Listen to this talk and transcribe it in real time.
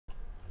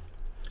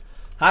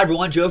Hi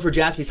everyone, Joe for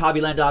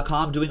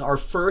JaspysHobbyland.com doing our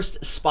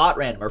first spot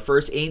random, our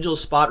first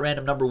Angels spot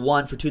random number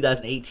 1 for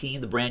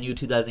 2018, the brand new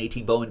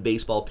 2018 Bowman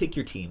Baseball Pick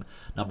Your Team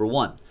number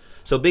 1.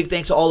 So big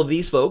thanks to all of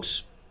these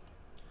folks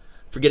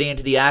for getting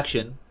into the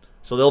action.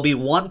 So there'll be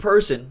one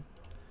person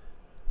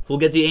who'll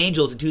get the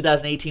Angels in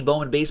 2018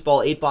 Bowman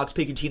Baseball 8-box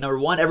Pick Your Team number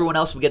 1. Everyone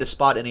else will get a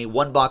spot in a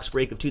 1-box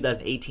break of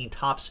 2018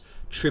 Topps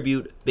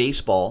Tribute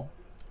Baseball.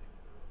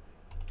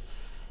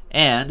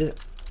 And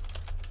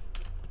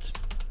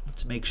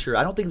let's make sure.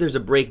 I don't think there's a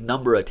break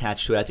number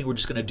attached to it. I think we're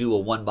just going to do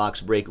a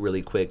 1-box break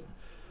really quick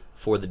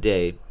for the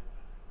day.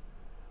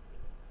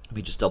 Let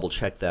me just double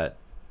check that.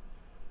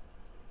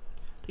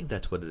 I think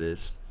that's what it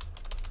is.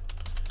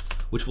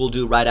 Which we'll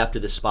do right after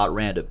this spot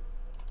random.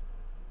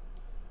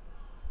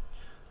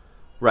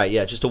 Right,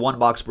 yeah, just a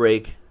 1-box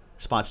break.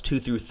 Spots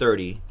 2 through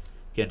 30.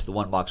 Get into the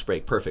 1-box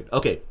break. Perfect.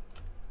 Okay.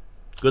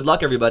 Good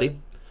luck, everybody.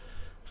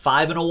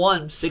 5 and a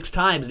 1, 6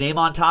 times. Name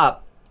on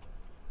top.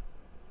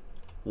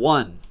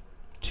 1,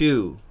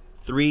 2,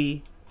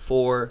 3,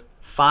 4,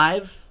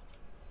 5,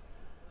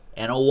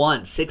 and a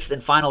 1. 6th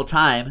and final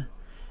time.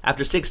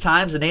 After 6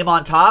 times, the name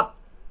on top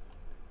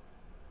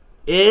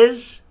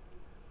is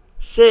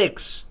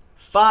 6,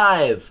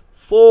 5,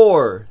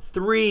 4,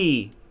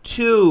 3,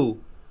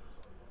 2,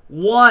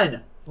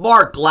 1.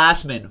 Mark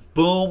Glassman.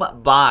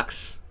 Boom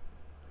box.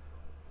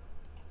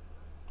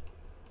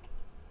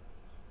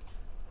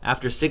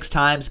 After 6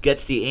 times,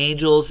 gets the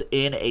Angels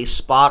in a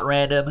spot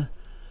random.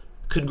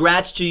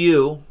 Congrats to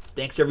you.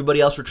 Thanks to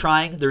everybody else for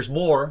trying. There's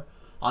more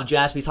on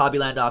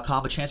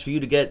JaspysHobbyland.com. A chance for you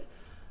to get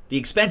the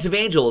expensive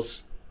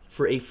Angels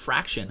for a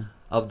fraction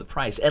of the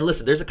price. And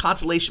listen, there's a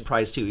consolation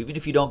prize too. Even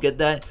if you don't get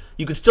that,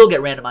 you can still get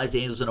randomized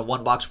Angels in a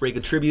 1-box break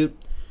of tribute.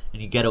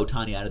 And you get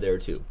Ohtani out of there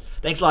too.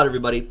 Thanks a lot,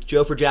 everybody.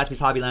 Joe for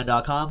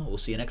JaspysHobbyland.com. We'll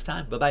see you next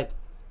time. Bye-bye.